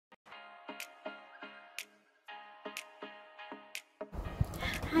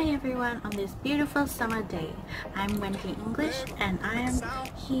Hi everyone, on this beautiful summer day. I'm Wendy English and I am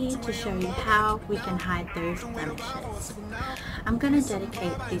here to show you how we can hide those blemishes. I'm going to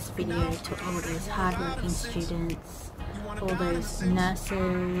dedicate this video to all those hardworking students, all those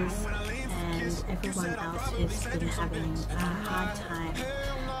nurses and everyone else who's been having a hard time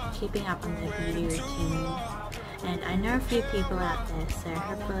keeping up on their beauty routine. And I know a few people out there, so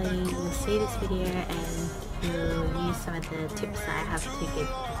hopefully you'll see this video and you'll use some of the tips that I have to give.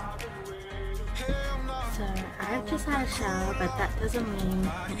 So I've just had a shower, but that doesn't mean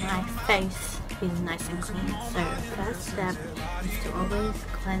my face is nice and clean. So first step is to always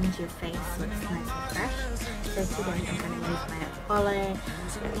cleanse your face so it's nice and fresh. So today I'm going to use my Olay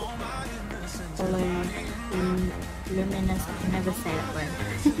Luminous, I can never say that word.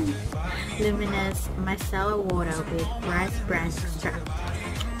 Luminous Micellar water with rice bran extract.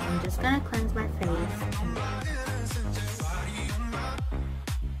 I'm just going to cleanse my face.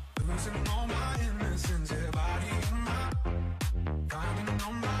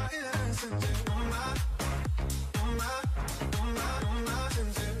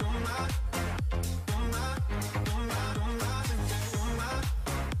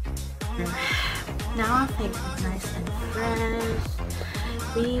 Now our face is nice and fresh.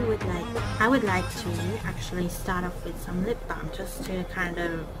 I would like to actually start off with some lip balm just to kind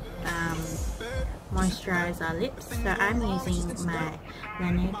of moisturize our lips. So I'm using my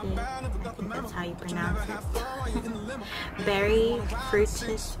Laneige, I think that's how you pronounce it, Berry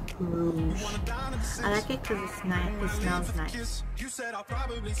Fruited Rouge. I like it because it's nice, it smells nice.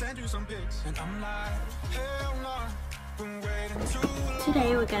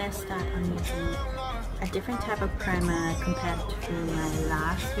 Today we're going to start on using a different type of primer compared to my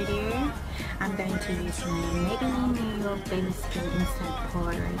last video. I'm going to use my Maybelline New York Baby Skin Instant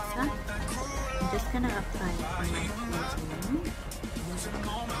Pore Eraser. I'm just going to apply it on my skin.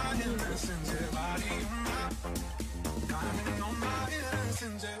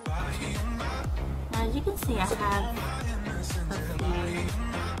 Now as you can see, I have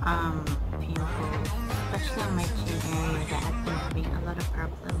a few pimples, especially on my chin area that I've been having a lot of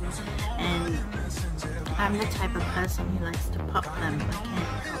problems, and I'm the type of person who likes to pop them. I can't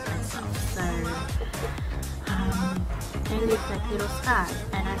help myself, so they look like little scars,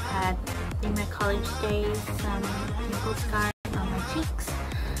 and I've had in my college days some pimple scars on my cheeks,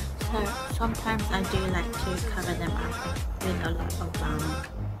 so sometimes I do like to cover them up with a lot of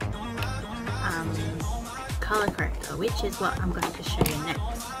color corrector, which is what I'm going to show you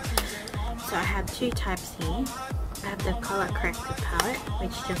next. So I have two types here. I have the color corrector palette,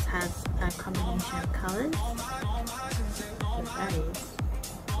 which just has a combination of colors. So that is.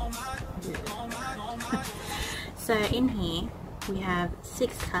 So in here we have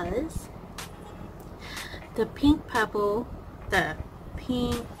 6 colors. The pink, purple,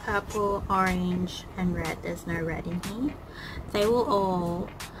 orange, and red. There's no red in here. They will all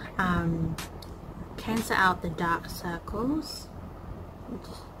cancel out the dark circles.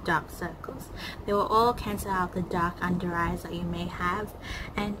 They will all cancel out the dark under eyes that you may have,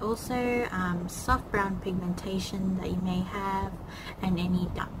 and also soft brown pigmentation that you may have, and any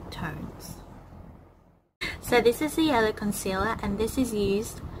dark tones. So this is the yellow concealer, and this is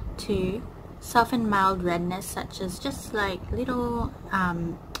used to soften mild redness, such as just like little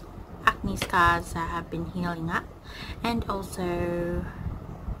acne scars that have been healing up, and also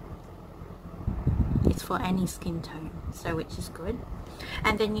it's for any skin tone, so which is good.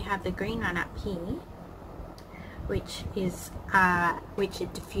 And then you have the green one up here, which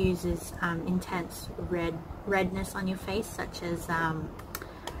it diffuses intense redness on your face, such as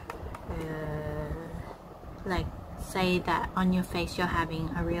like say that on your face you're having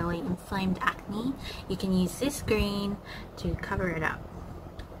a really inflamed acne. You can use this green to cover it up,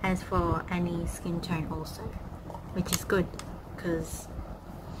 as for any skin tone also, which is good because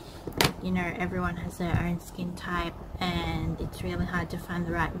you know everyone has their own skin type and it's really hard to find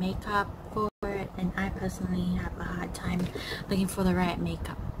the right makeup for it, and I personally have a hard time looking for the right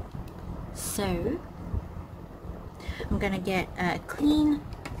makeup. So I'm gonna get a clean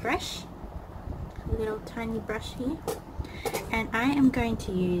brush, a little tiny brush here, and I am going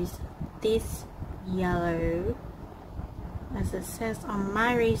to use this yellow, as it says on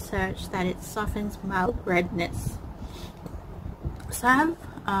my research that it softens mild redness. So I have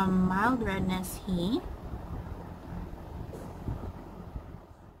mild redness here,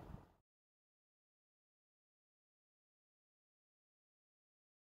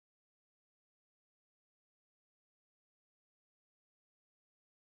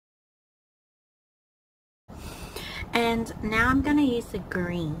 And now I'm going to use the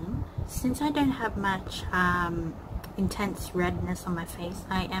green. Since I don't have much intense redness on my face,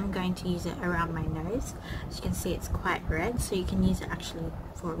 I am going to use it around my nose. As you can see, it's quite red, so you can use it actually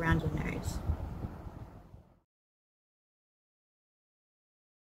for around your nose.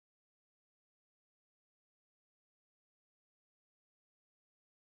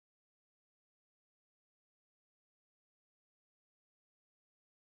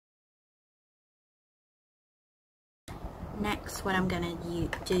 Next, what I'm gonna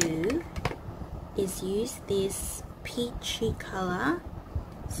do is use this peachy color.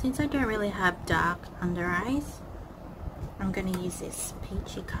 Since I don't really have dark under eyes, I'm gonna use this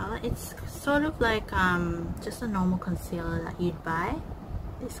peachy color. It's sort of like just a normal concealer that you'd buy.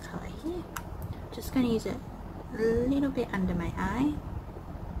 This color here. Just gonna use it a little bit under my eye.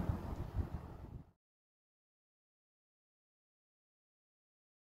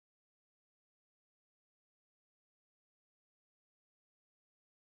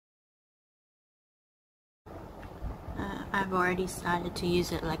 I've already started to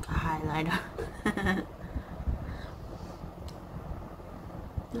use it like a highlighter.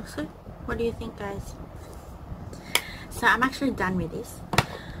 Looks good. What do you think, guys? So I'm actually done with this.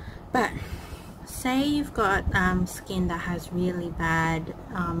 But say you've got skin that has really bad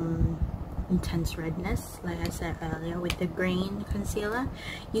intense redness, like I said earlier with the green concealer,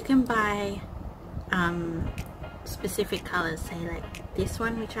 you can buy specific colors. Say like this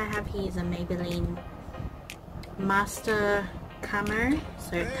one, which I have here, is a Maybelline Master Camo,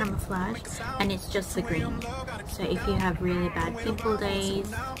 so camouflage, and it's just the green. So if you have really bad pimple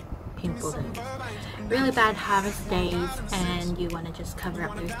days, really bad harvest days, and you want to just cover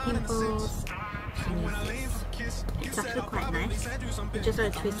up those pimples, you can use this. It's actually quite nice. You just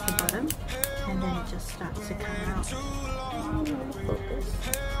gotta twist the bottom and then it just starts to come out. Focus.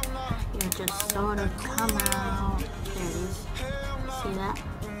 You just sort of come out. There it is. See that?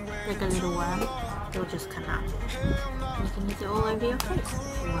 Like a little worm. It'll just come out. You can use it all over your face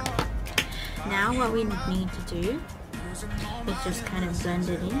if you want. Now what we need to do is just kind of blend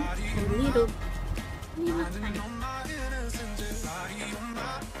it in a little tiny.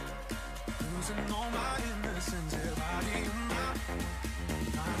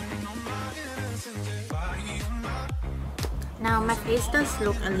 Now my face does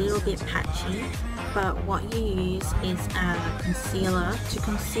look a little bit patchy, but what you use is a concealer to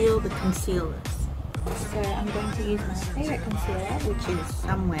conceal the concealers. So I'm going to use my favorite concealer, which is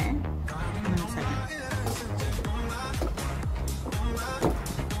somewhere. One second.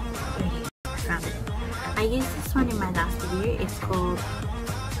 Found it. I used this one in my last video. It's called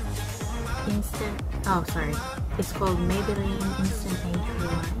it's called Maybelline Instant Age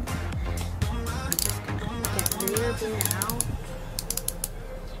Rewind. I'm just gonna get a little bit out.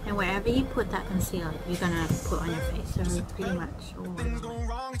 And wherever you put that concealer, you're gonna put on your face. So pretty much all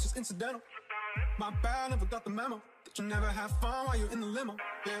over. My bad, never got the memo that you never have fun while you're in the limo.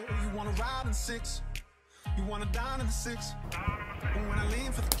 Yeah, you wanna ride in 6, you wanna dine in the 6. But when I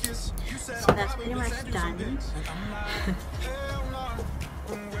lean for the kiss, you said so that's pretty much done.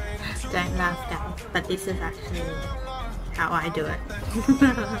 Don't laugh, guys, but this is actually how I do it.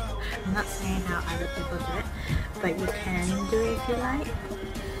 I'm not saying how other people do it, but you can do it if you like.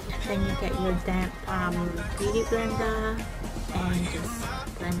 Then you get your damp beauty blender and just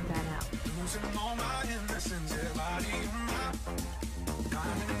blend that out.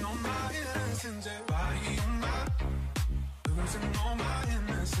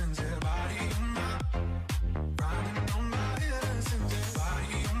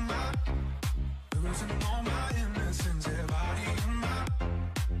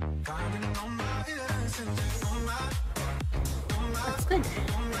 That's good.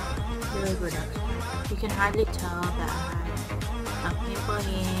 Really good actually. You can hardly tell that I have a pimple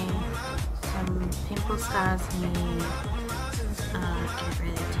here, some pimple scars here. Can't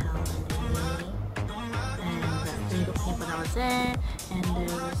really tell underneath. And that little pimple that was there, and there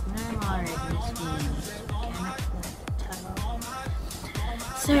was no more redness here. Cannot tell.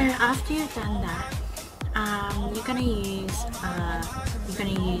 So after you've done that, you're gonna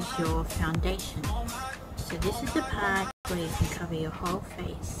use your foundation. So this is the part where you can cover your whole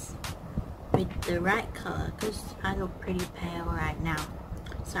face with the right color, because I look pretty pale right now.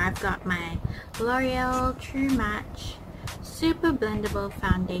 So I've got my L'Oreal True Match Super Blendable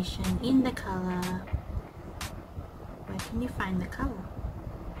Foundation in the color. Where can you find the color?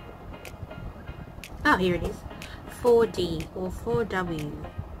 Oh, here it is. 4D or 4W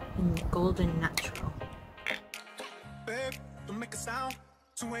in Golden Natural. Babe, don't make a sound.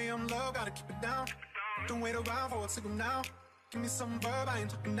 2 AM love, gotta keep it down. Don't wait around for a signal now. Give me some verb, I ain't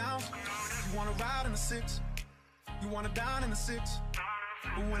talking now. You wanna ride in the 6, You wanna dine in the six.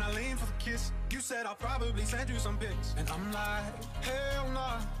 But when I lean for the kiss, you said I'll probably send you some pics. And I'm like, hell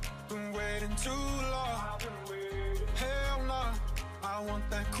nah, been waiting too long. Hell nah, I want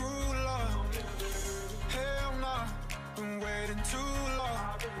that cruel love. Hell nah, been waiting too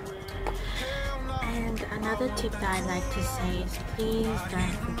long. Hell nah. And another tip that I like to say is please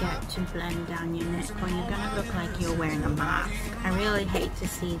don't forget to blend down your neck or you're gonna look like you're wearing a mask. I really hate to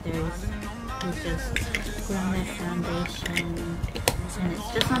see those who just put on their foundation and it's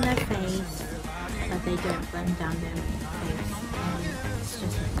just on their face, but they don't blend down their face, and it's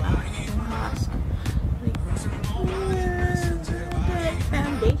just a mask. Like,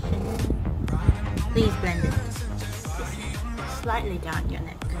 foundation. Please blend it slightly down your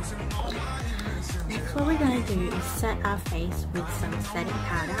neck. Next, what we're going to do is set our face with some setting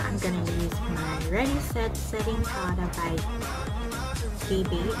powder. I'm going to use my Ready Set setting powder by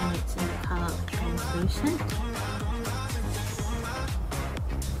BB, and it's in the color Translucent.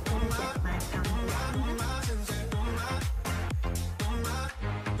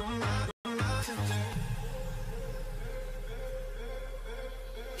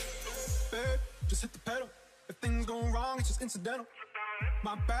 Just hit the pedal. If things go wrong, it's just incidental.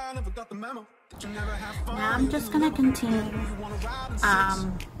 My bad, never got the memo. Now I'm just gonna continue.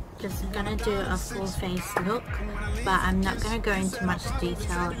 Just gonna do a full face look, but I'm not gonna go into much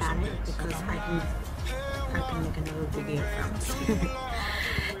detail about it because I can make another video from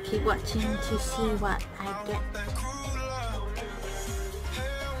it. Keep watching to see what I get.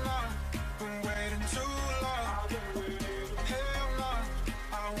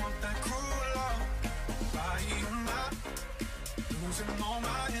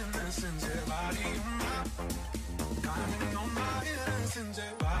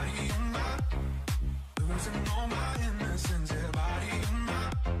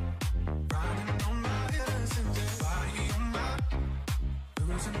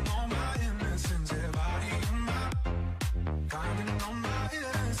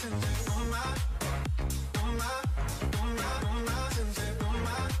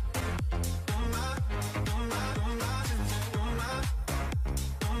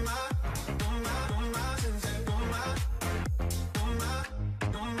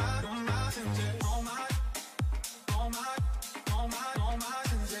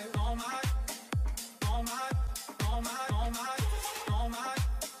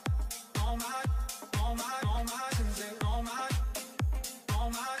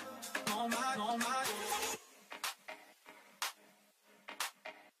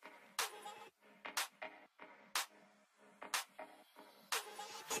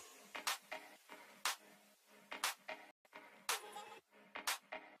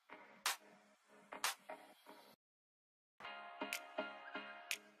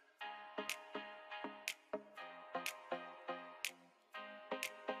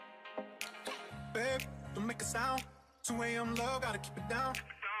 Babe, don't make a sound. 2 a.m. love, gotta keep it down.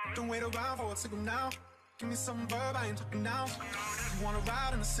 Don't wait around for a signal now. Give me some verb, I ain't talking now. You wanna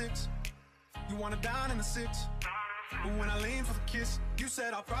ride in the six, you wanna dine in the six. But when I lean for the kiss, you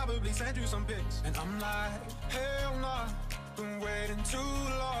said I'll probably send you some pics. And I'm like, hell nah, been waiting too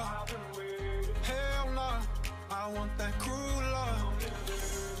long. Hell nah, I want that cruel love.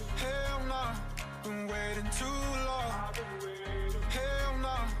 Hell nah, been waiting too long. Hell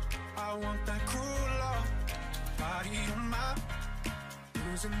nah, I want that cruel love. Body on my,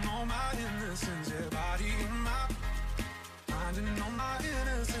 losing all my innocence. Yeah, body on my, finding all my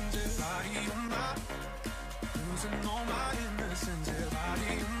innocence. Yeah, body on my, losing all my innocence. Yeah,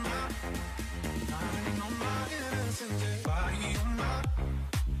 body on my, finding all my innocence. Yeah, body on my,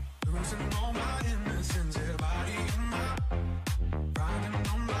 losing all my innocence. Yeah, body on my, finding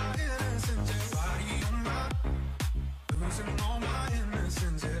all my innocence. Yeah, body on my, losing all my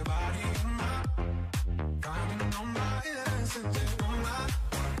innocence. Yeah, body on my, finding all my innocence. Yeah, on my,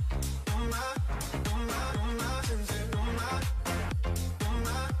 on my, on my, on my sense. Yeah, on my, on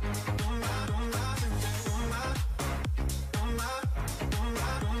my, on my, on my sense. Yeah, on my, on my, on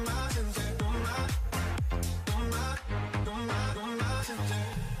my, on my sense. Yeah, on my, on my, on my, on my sense.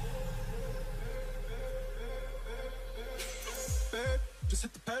 Yeah. Babe, just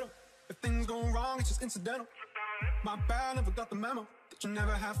hit the pedal. If things go wrong, it's just incidental. My bad, never got the memo that you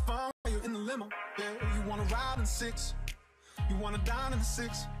never have fun while you're in the limo. Yeah, you wanna ride in six, you wanna dine in the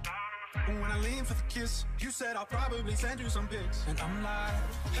six. But when I lean for the kiss, you said I'll probably send you some pics. And I'm like,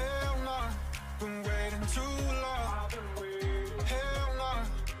 hell nah, been waiting too long. Hell nah,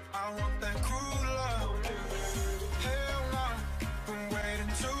 I want that cruel love. Hell nah, been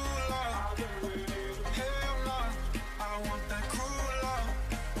waiting too long. Hell nah, I want that cruel love.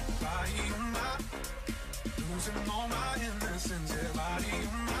 Body on my, losing all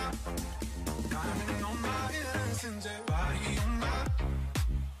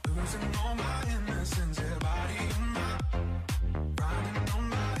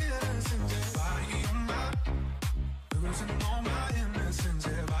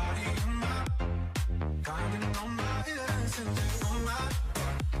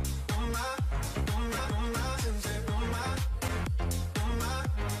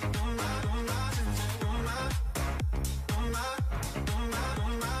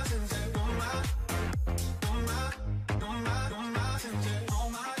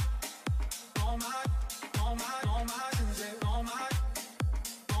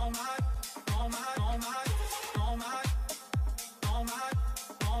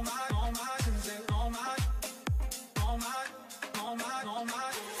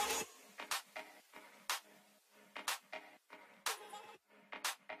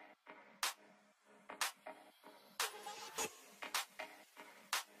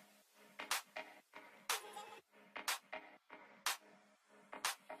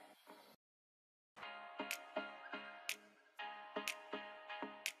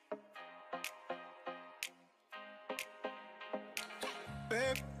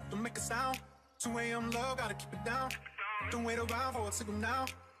babe, don't make a sound. 2 a.m. love, gotta keep it down. Don't wait around for a signal now.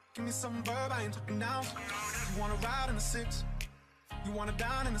 Give me some verb, I ain't talking now. You wanna ride in the 6, you wanna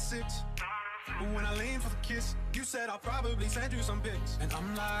dine in the 6. But when I lean for the kiss, you said I'll probably send you some pics. And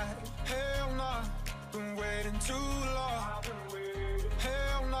I'm like, hell nah, been waiting too long.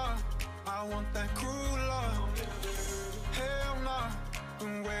 Hell nah, I want that cruel love. Hell nah,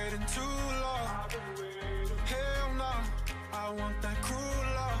 been waiting too long. Hell nah, I want that cruel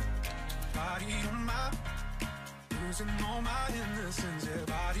love. Body on my, losing all my innocence. Yeah,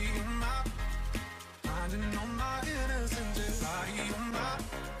 body on my, finding all my innocence. Yeah, body on my,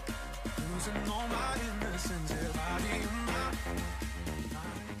 losing all my innocence. Yeah, body on my.